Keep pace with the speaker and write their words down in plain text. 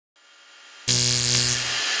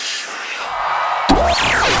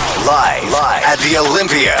Live at the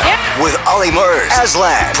Olympia with Ollie Murs,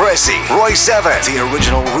 Aslan, Bressie, Roy 7, the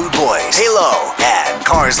original Rude Boys, Halo, and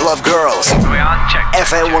Cars Love Girls.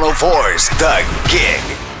 FM104's The Gig.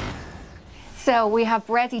 So we have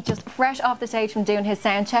Bressie just fresh off the stage from doing his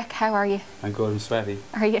sound check. How are you? I'm good, I'm sweaty.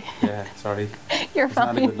 Are you? Yeah, sorry. You're it's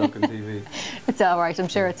fine. It's not a good look on TV. It's all right, I'm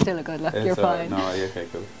sure it's still a good look. You're fine. No, yeah, okay,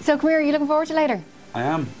 cool. So come here, are you looking forward to later? I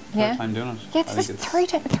am. Yeah. Third time doing it. Yeah, this is 3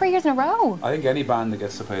 years in a row. I think any band that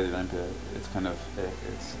gets to play the Olympia, it's kind of,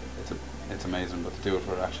 it's amazing, but to do it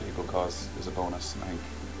for actually a good cause is a bonus. And I think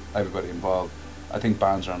everybody involved, I think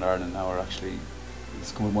bands around Ireland now are actually,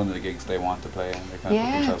 it's one of the gigs they want to play and they kind of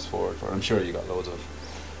put themselves forward for. I'm sure you got loads of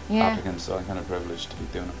applicants, so I'm kind of privileged to be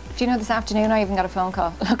doing it. Do you know, this afternoon I even got a phone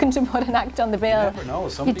call looking to put an act on the bill. You never know,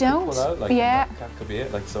 somebody could pull out, like, that could be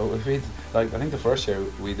it. Like, so if we, like, I think the first year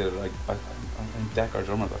we did it, like, I think Deck, our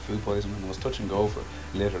drummer, got food poisoning and it was touch and go for,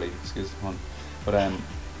 literally, excuse the pun, but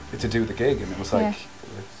to do the gig, and it was like,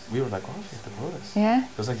 we were like, oh, we have to do this. Yeah.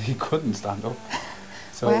 Because like, he couldn't stand up.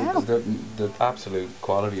 So the absolute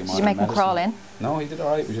quality of modern medicine. Did you make him crawl in? No, he did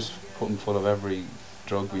alright, we just put him full of every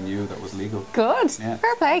drug we knew that was legal. Good. Yeah.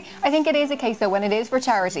 Fair play. I think it is a case though, when it is for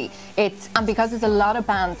charity, and because there's a lot of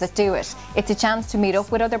bands that do it, it's a chance to meet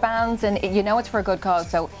up with other bands, and you know it's for a good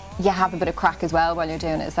cause, so you have a bit of crack as well while you're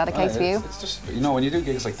doing it. Is that a case for you? It's just, you know, when you do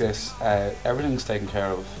gigs like this, everything's taken care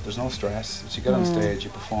of. There's no stress. So you get on stage, you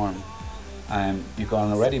perform, and you've got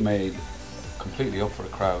an already made completely up for a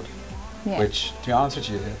crowd, which, to be honest with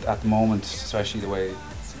you, at the moment, especially the way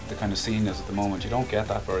the kind of scene is at the moment, you don't get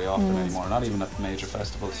that very often anymore, not even at major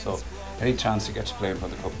festivals. So any chance you get to play in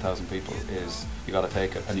front of a couple thousand people is, you got to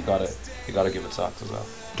take it, and you got to give it socks as well.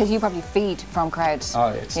 Because you probably feed from crowds. Oh,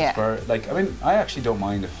 it's for, like, I mean, I actually don't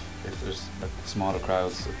mind if there's like smaller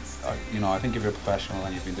crowds. You know, I think if you're a professional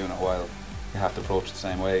and you've been doing it a while, you have to approach it the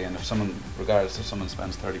same way. And if someone, regardless if someone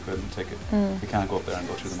spends 30 quid on a ticket, you can't go up there and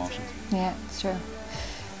go through the motions. Yeah, it's true.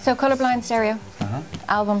 So Colourblind Stereo,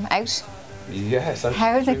 album out. Yes.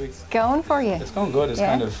 How's it going for you? It's going good. It's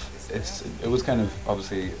kind of, it was kind of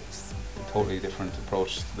obviously a totally different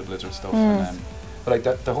approach to the Blizzard stuff, and but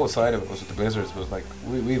like the whole side of it was with the Blizzards was like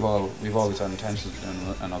we've always had intentions of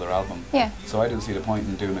doing another album. Yeah. So I didn't see the point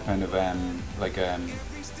in doing a kind of oh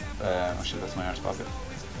shit, that's my arse pocket.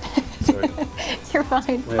 Sorry. You're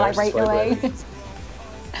fine. Vibrate away.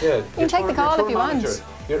 Yeah. You can take the call if you want.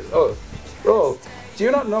 Oh. Do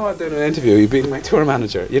you not know I'm doing an interview? You're being my tour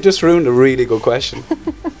manager. You just ruined a really good question.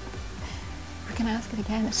 I can ask it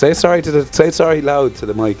again. Say sorry loud to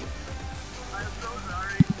the mic. I'm so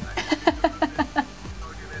sorry.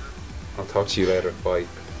 I'll talk to you later. Bye.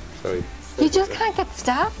 Sorry. You just can't get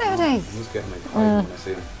staff nowadays. I'm just getting my when I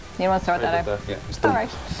see him. You want to sort that out? Yeah, he's done. All right.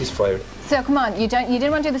 He's fired. So come on, you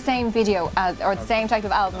didn't want to do the same video or the same type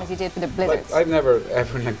of album as you did for the Blizzards. Like, I've never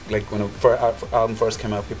ever like when our album first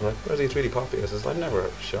came out, people were like, "Bressie, it's really poppy." I said, "I've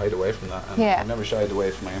never shied away from that, and I've never shied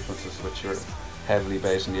away from my influences, which are heavily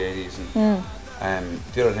based in the '80s." And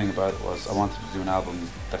the other thing about it was I wanted to do an album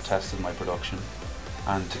that tested my production,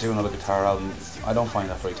 and to do another guitar album, I don't find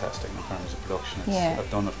that very testing in terms of production. I've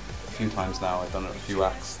done it a few times now. I've done it a few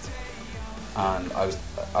acts. And I was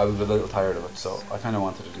a little tired of it, so I kind of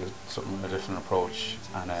wanted to do something a different approach.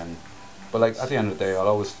 And but like at the end of the day, I'll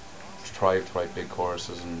always strive to write big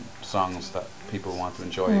choruses and songs that people want to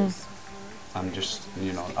enjoy. And just,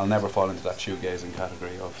 you know, I'll never fall into that shoegazing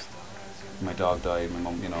category of my dog died, my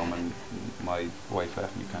mum, you know, my wife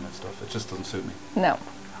left me kind of stuff. It just doesn't suit me. No.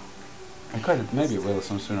 I kind of, maybe it will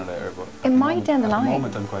some sooner or later, but it might down the line. At the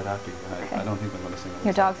moment, I'm quite happy. I don't think I'm going to sing it.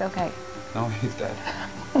 Your dog's okay? No, he's dead.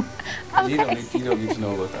 Okay. You don't need to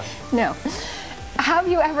know about that. No. Have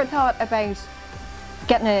you ever thought about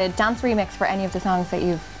getting a dance remix for any of the songs that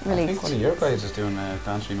you've released? I think one of your guys is doing a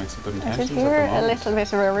dance remix of Good Intentions. I did hear a little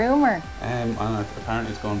bit of a rumour. And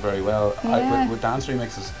apparently it's going very well. With dance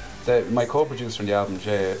remixes, my co-producer on the album,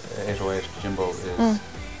 J808 Jimbo, is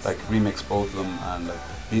like remixed both of them, and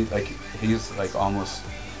he's like almost,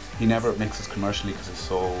 he never mixes commercially because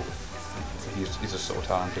he's just so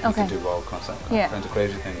talented. He can do all kinds of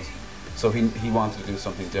crazy things. So he wanted to do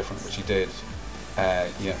something different, which he did.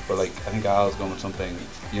 But like I think Al's going with something.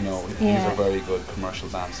 You know, he's a very good commercial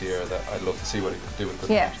dancer that I'd love to see what he could do with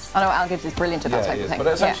Good Intentions. I know Al Gibbs is brilliant at that type of thing. But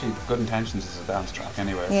it's actually Good Intentions is a dance track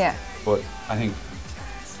anyway. Yeah. But I think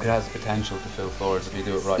it has the potential to fill floors if you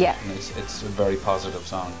do it right. Yeah. And it's a very positive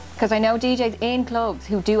song. Because I know DJs in clubs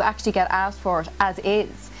who do actually get asked for it as is.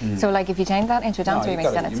 So like if you change that into a dance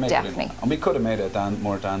remix, then it's definitely. And we could have made it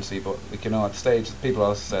more dancey, but like, you know, at the stage people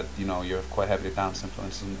also said, you know, you're quite heavily dance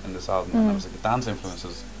influenced in this album, and I was like, the dance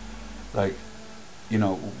influences, like you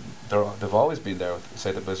know, they've always been there with,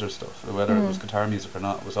 say, the Blizzard stuff, whether it was guitar music or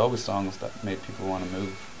not. It was always songs that made people want to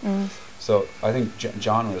move. So I think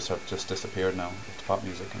genres have just disappeared now with pop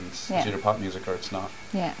music, and it's either pop music or it's not.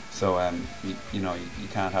 Yeah. So you know, you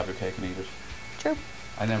can't have your cake and eat it. True.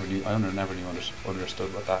 I never knew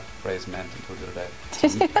understood what that phrase meant until the other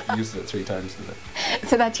day. I used it 3 times today.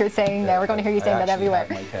 So that's your saying now. We're going to hear you saying that everywhere.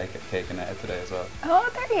 I actually had my cake and ate it today as well. Oh,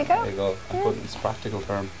 there you go. There you go. I'm putting it's a practical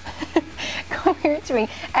term. Come here to me.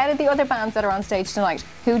 Out of the other bands that are on stage tonight,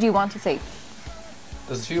 who do you want to see?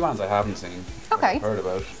 There's a few bands I haven't seen. Okay. I've heard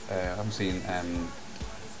about. I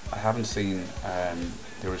haven't seen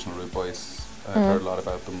the original Rude Boys. I've heard a lot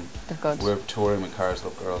about them. They're good. We're touring with Cars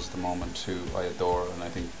Love Girls at the moment, who I adore, and I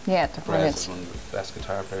think they're brilliant. Bressie is one of the best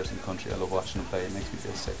guitar players in the country. I love watching them play. It makes me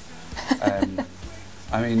feel sick.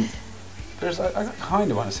 I mean, I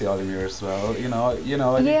kind of want to see Ollie Muir as well. You know.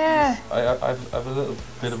 I've a little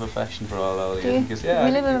bit of affection for Ollie. Do you? Because, You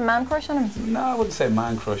live with a man crush on him? No, I wouldn't say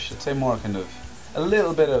man crush. I'd say more kind of a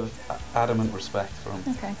little bit of adamant respect for him.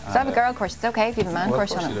 Okay. So I have a girl crush. It's okay if you have a man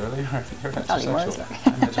crush on him. You're heterosexual.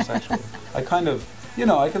 I'm heterosexual. I kind of,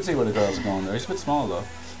 I can see where the girls are going there. He's a bit small though.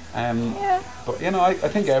 But I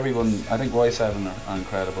think everyone, I think Roy7 are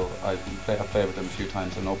incredible. I've played with them a few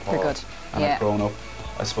times. I know Paul. They're good. And I've grown up,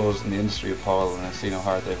 I suppose, in the industry with Paul, and I've seen how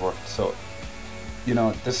hard they've worked. So,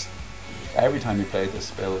 every time we played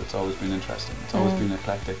this bill, it's always been interesting. It's always been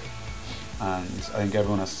eclectic. And I think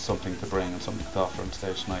everyone has something to bring and something to offer on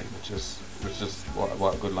stage tonight, which is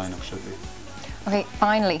what a good lineup should be. Okay,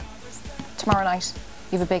 finally, tomorrow night,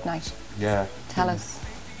 you have a big night. Yeah. Tell us.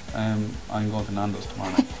 I'm going to Nando's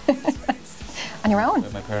tomorrow night. On your own?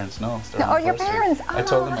 With my parents, no. Oh, your parents? I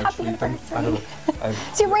told them I'd treat them.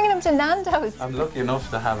 So you're bringing them to Nando's? I'm lucky enough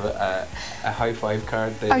to have a high five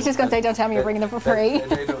card. I was just going to say, don't tell me you're bringing them for free.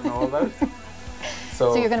 They don't know about.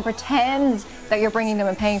 So you're going to pretend that you're bringing them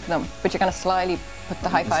and paying for them, but you're going to slyly put the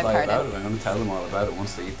high five card in. I'm going to tell them all about it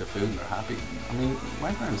once they eat the food and they're happy. I mean,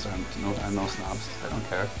 my parents are no snobs. They don't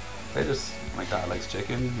care. They just, my dad likes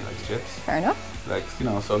chicken, he likes chips. Fair enough.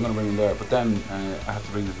 So I'm going to bring them there. But then I have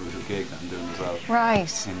to bring them to a gig that I'm doing as well.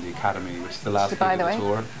 Right. In the Academy, which is the last gig of the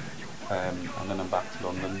tour. And then I'm back to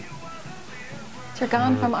London. So you're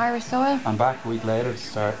gone from Irish soil? I'm back a week later to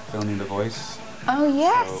start filming The Voice. Oh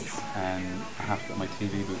yes. So, I have to get my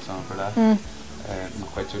TV boots on for that. I'm not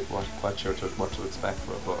quite sure what to expect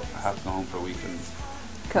for it, but I have to go home for a week and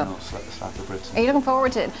slap the Brits. Are you looking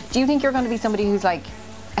forward to it? Do you think you're going to be somebody who's like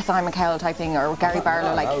a Simon Cowell type thing, or Gary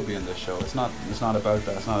Barlow? I would be in this show. It's not about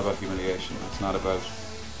that. It's not about humiliation. It's not about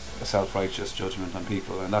a self-righteous judgment on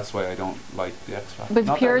people, and that's why I don't like the X Factor. But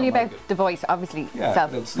it's purely about the voice, obviously. Yeah,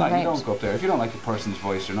 it's not. You don't go up there if you don't like a person's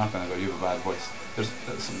voice. You're not going to go. You have a bad voice. There's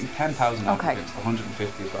 10,000 applicants.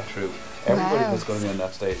 150 have got through. Everybody that's going to be on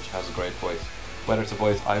that stage has a great voice. Whether it's a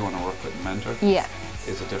voice I want to work with and mentor,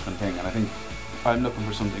 is a different thing. And I think I'm looking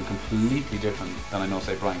for something completely different than I know,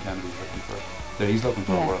 say, Brian Kennedy's looking for. He's looking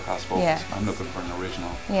for a world-class vocalist. I'm looking for an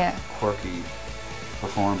original, quirky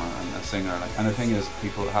performer and a singer. And the thing is,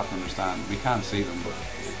 people have to understand, we can't see them, but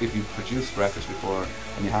if you've produced records before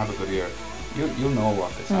and you have a good ear, you'll know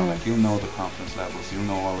what they sound like. You'll know the confidence levels. You'll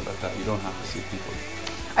know all of that. You don't have to see people.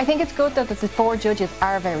 I think it's good though that the 4 judges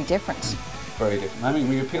are very different. Very different. I mean,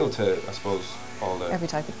 we appeal to, I suppose, every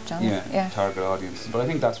type of genre. Target audience. But I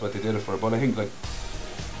think that's what they did it for. But I think,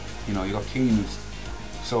 you got Keane.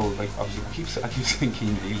 So, obviously, I keep saying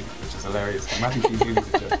Keane Healy, which is hilarious. Imagine Keane Healy.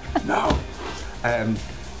 No.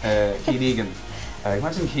 Keane Egan.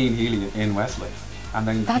 Imagine Keane Healy in Westlife. And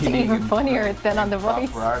then that's Keane even Egan funnier than on The Voice.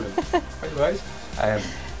 For Ireland. Right?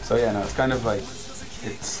 It's kind of like,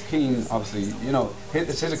 it's Keane, obviously,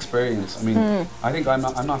 it's his experience. I mean, I think I'm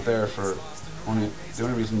not there for the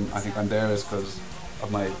only reason I think I'm there is because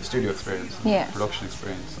of my studio experience, and production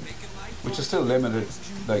experience, which is still limited,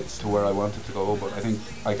 to where I wanted to go. But I think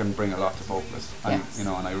I can bring a lot to vocalists, and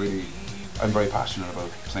I'm very passionate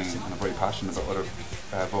about singing, and I'm very passionate about other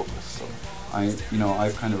vocalists. So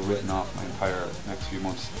I've kind of written off my entire next few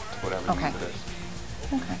months to put everything into this.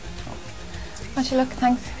 Okay. So look,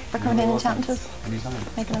 thanks for coming in and chatting to us. Anytime.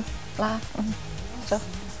 Making us laugh and stuff.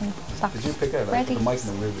 Did you pick out the mic in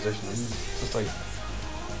a weird position? It's just I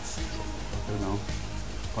don't know.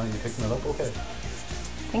 Why are you picking it up? Okay. I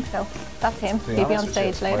think so. That's him. He'll be on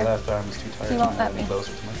stage later. My left arm is too tired. He won't let me.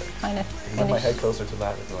 Closer to my head. Kind of. Move my head closer to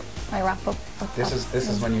that as well. I wrap up. This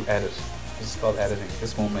is when you edit. This is called editing.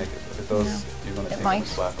 This won't make it. If it does, you're going to think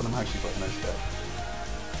it's flat. But I'm actually putting it out.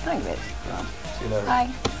 Thanks. See you later. Bye.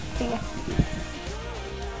 See ya.